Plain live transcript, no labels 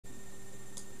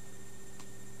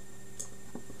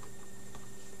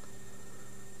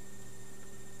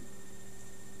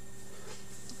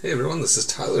Hey everyone, this is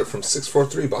Tyler from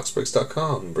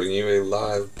Teeks643 bringing you a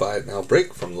live Buy It Now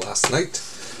break from last night,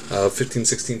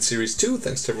 15-16 Series 2.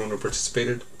 Thanks to everyone who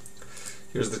participated.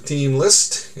 Here's the team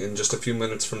list. In just a few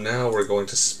minutes from now, we're going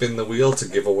to spin the wheel to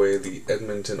give away the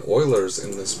Edmonton Oilers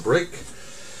in this break.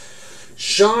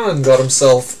 Sean got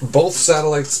himself both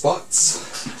satellite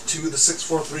spots to the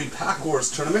 643 Pack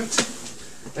Wars tournament.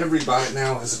 Every Buy It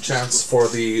Now has a chance for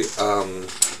the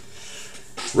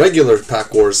regular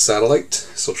Pack Wars satellite,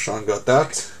 so Sean got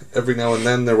that. Every now and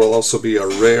then there will also be a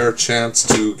rare chance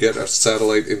to get a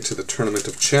satellite into the Tournament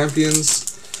of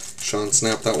Champions. Sean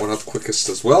snapped that one up quickest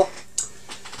as well.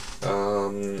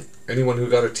 Anyone who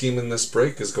got a team in this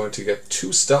break is going to get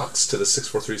 2 stocks to the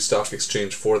 643 Stock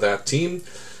Exchange for that team.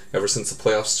 Ever since the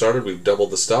playoffs started, we've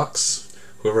doubled the stocks.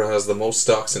 Whoever has the most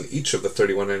stocks in each of the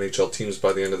 31 NHL teams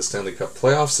by the end of the Stanley Cup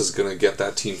playoffs is going to get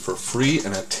that team for free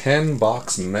in a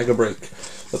 10-box mega break.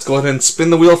 Let's go ahead and spin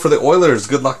the wheel for the Oilers.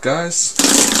 Good luck, guys.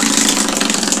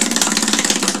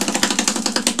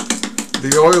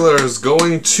 The Oilers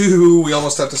going to... We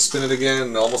almost had to spin it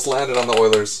again. Almost landed on the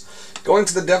Oilers. Going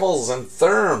to the Devils and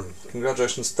Therm.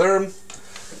 Congratulations, Therm.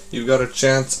 You've got a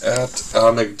chance at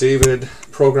a McDavid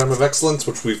Program of Excellence,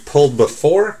 which we've pulled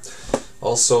before.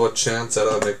 Also a chance at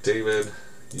a McDavid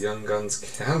Young Guns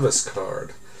Canvas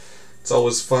card. It's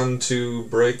always fun to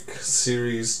break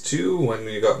Series 2 when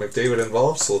you got McDavid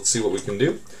involved, so let's see what we can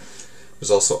do.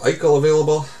 There's also Eichel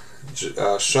available.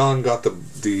 Sean got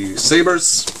the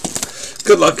Sabres.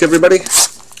 Good luck, everybody.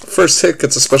 First hit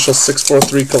gets a special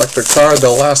 643 collector card. The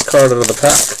last card out of the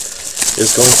pack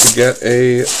is going to get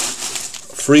a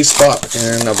free spot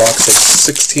in a box of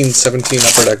 16-17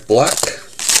 Upper Deck Black.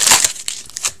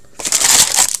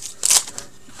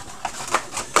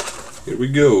 Here we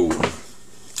go.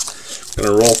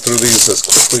 Gonna roll through these as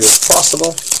quickly as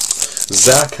possible.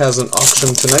 Zach has an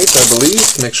auction tonight, I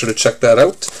believe. Make sure to check that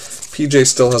out. PJ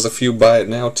still has a few Buy It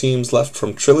Now teams left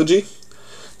from Trilogy.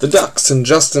 The Ducks and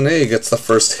Justin A gets the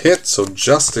first hit, so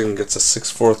Justin gets a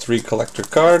 643 collector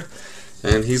card,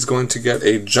 and he's going to get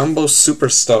a Jumbo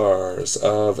Superstars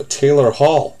of Taylor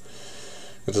Hall.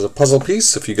 It is a puzzle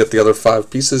piece. If you get the other 5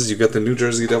 pieces, you get the New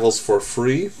Jersey Devils for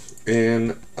free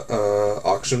in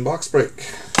auction box break.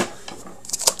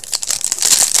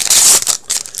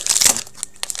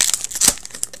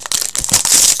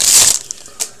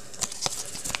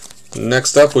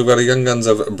 Next up, we've got a Young Guns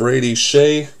of Brady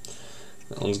Shea.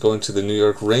 That one's going to the New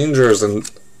York Rangers and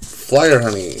Flyer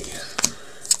Honey.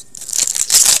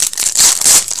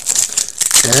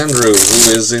 Andrew,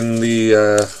 who is in the,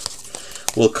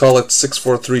 we'll call it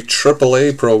 643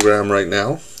 AAA program right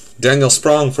now. Daniel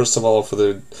Sprong, first of all, for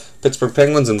the Pittsburgh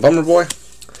Penguins and Bummer Boy.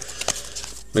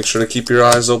 Make sure to keep your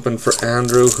eyes open for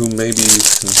Andrew, who may be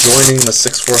joining the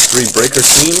 643 Breaker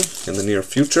team in the near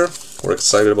future. We're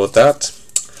excited about that.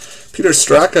 Peter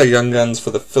Straka, Young Guns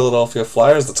for the Philadelphia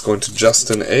Flyers. That's going to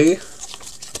Justin A.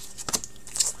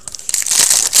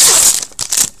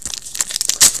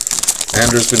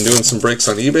 Andrew's been doing some breaks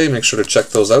on eBay. Make sure to check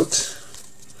those out.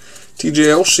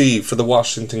 TJ Oshie for the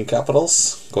Washington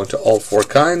Capitals. Going to all 4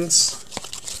 kinds.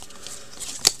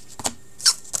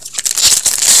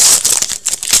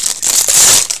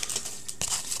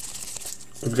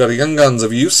 We've got a Young Guns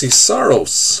of UC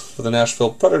Saros for the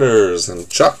Nashville Predators and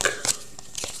Chuck.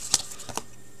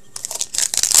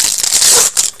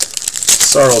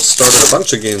 Saros started a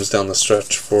bunch of games down the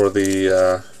stretch for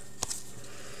the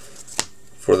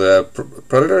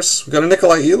Predators. We've got a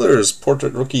Nikolai Ehlers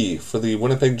portrait rookie for the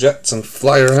Winnipeg Jets and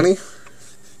Flyer Honey.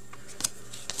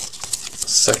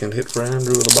 Second hit for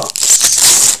Andrew of the box.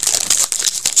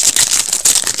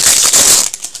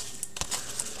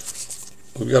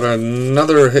 We've got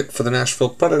another hit for the Nashville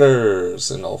Predators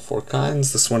in all 4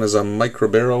 kinds. This one is a Mike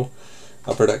Ribeiro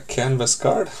Upper Deck Canvas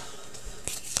card.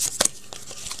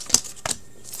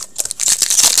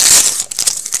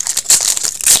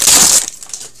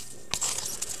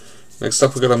 Next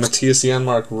up, we've got a Matthias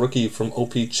Janmark rookie from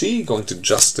OPG going to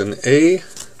Justin A.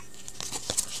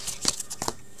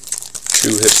 2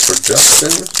 hits for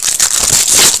Justin.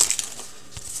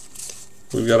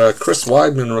 We've got a Chris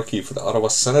Weidman rookie for the Ottawa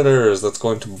Senators. That's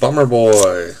going to Bummer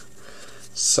Boy.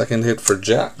 Second hit for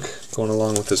Jack, going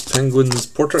along with his Penguins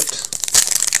portrait.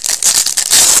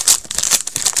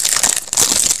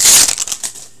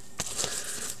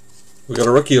 We've got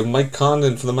a rookie of Mike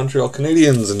Condon for the Montreal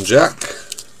Canadiens and Jack.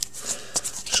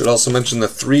 Should also mention the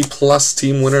 3+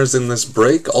 team winners in this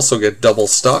break also get double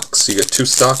stocks. You get 2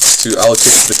 stocks to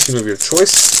allocate to the team of your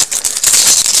choice.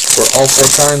 For all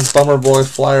 4 kinds, Bummer Boy,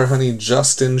 Flyer Honey,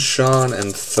 Justin, Sean,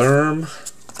 and Therm.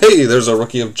 Hey, there's a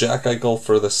rookie of Jack Eichel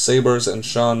for the Sabres and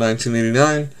Sean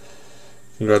 1989.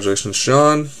 Congratulations,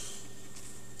 Sean.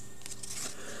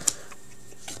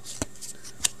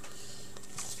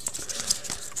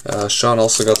 Sean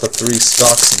also got the 3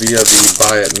 stocks via the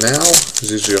Buy It Now.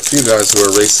 There's usually a few guys who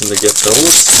are racing to get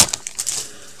those.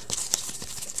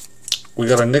 We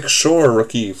got a Nick Shore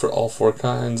rookie for all 4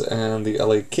 kinds and the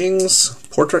LA Kings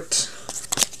portrait.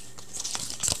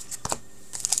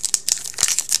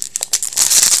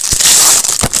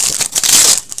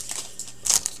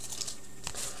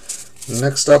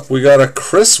 Next up, we got a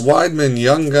Chris Weidman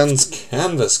Young Guns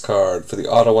canvas card for the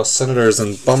Ottawa Senators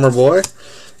and Bummer Boy.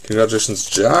 Congratulations,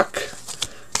 Jack.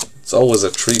 It's always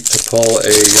a treat to pull a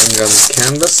Young Guns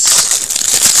canvas.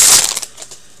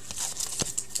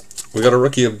 We got a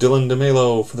rookie of Dylan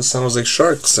DeMelo for the San Jose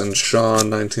Sharks and Sean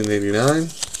 1989.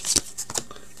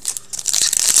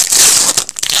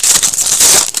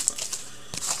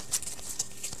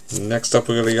 Next up,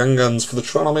 we got a Young Guns for the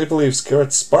Toronto Maple Leafs,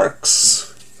 Garrett Sparks.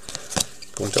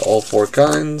 Going to all 4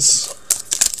 kinds.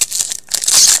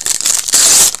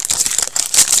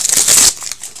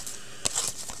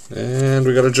 And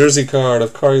we got a jersey card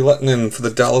of Kari Lettinen for the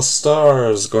Dallas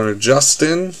Stars. Going to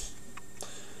Justin.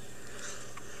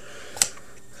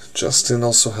 Justin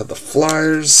also had the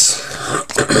Flyers.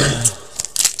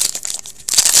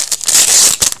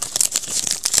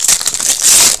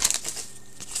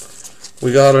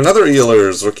 We got another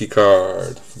Ehlers rookie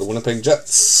card for the Winnipeg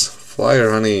Jets.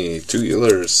 Flyer Honey, 2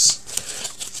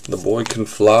 Ehlers. The boy can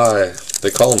fly.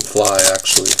 They call him Fly,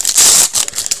 actually.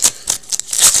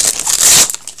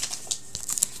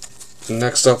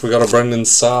 Next up, we got a Brendan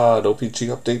Saad OPG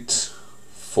update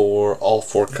for all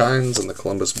 4 kinds and the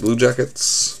Columbus Blue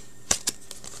Jackets.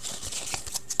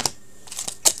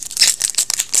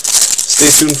 Stay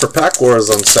tuned for Pack Wars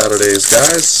on Saturdays,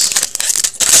 guys.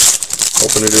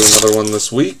 Hoping to do another one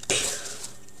this week.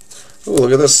 Oh,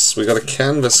 look at this. We got a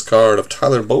canvas card of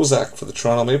Tyler Bozak for the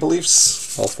Toronto Maple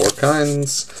Leafs. All 4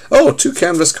 kinds. Oh, 2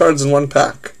 canvas cards in 1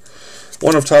 pack.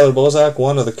 One of Tyler Bozak,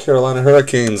 one of the Carolina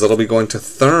Hurricanes. That'll be going to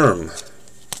Therm.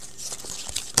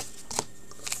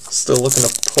 Still looking to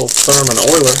pull Therm and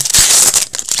Oiler.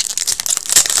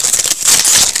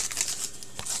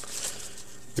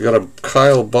 We got a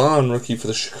Kyle Bond rookie for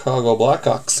the Chicago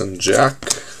Blackhawks and Jack.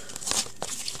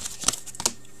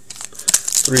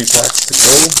 3 packs to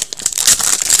go.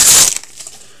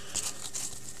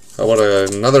 How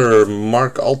about another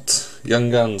Mark Alt Young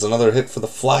Guns? Another hit for the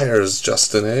Flyers,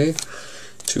 Justin A.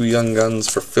 2 Young Guns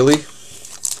for Philly,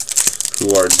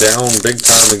 who are down big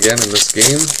time again in this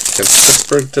game against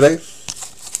Pittsburgh today.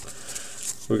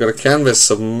 We got a canvas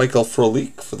of Michael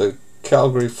Frolik for the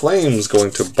Calgary Flames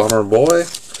going to Bummer Boy.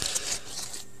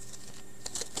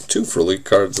 2 Frolik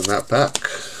cards in that pack.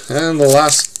 And the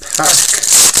last pack,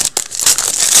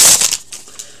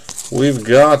 we've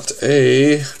got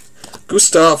a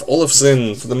Gustav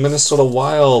Olofsson for the Minnesota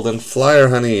Wild and Flyer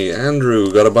Honey. Andrew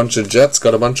got a bunch of Jets,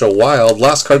 got a bunch of Wild.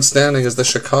 Last card standing is the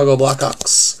Chicago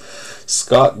Blackhawks.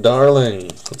 Scott Darling.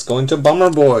 It's going to Bummer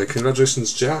Boy.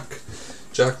 Congratulations, Jack.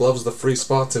 Jack loves the free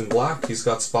spots in black. He's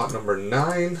got spot number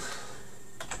 9.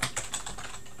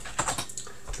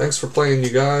 Thanks for playing,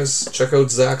 you guys. Check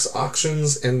out Zach's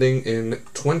auctions ending in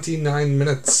 29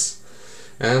 minutes.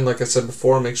 And like I said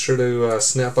before, make sure to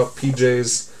snap up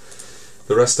PJ's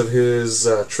the rest of his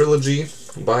trilogy.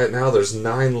 Buy it now. There's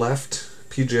 9 left.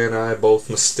 PJ and I both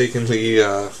mistakenly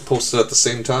posted at the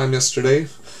same time yesterday.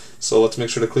 So let's make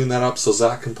sure to clean that up so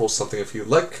Zach can post something if you'd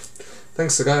like.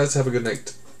 Thanks, guys. Have a good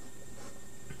night.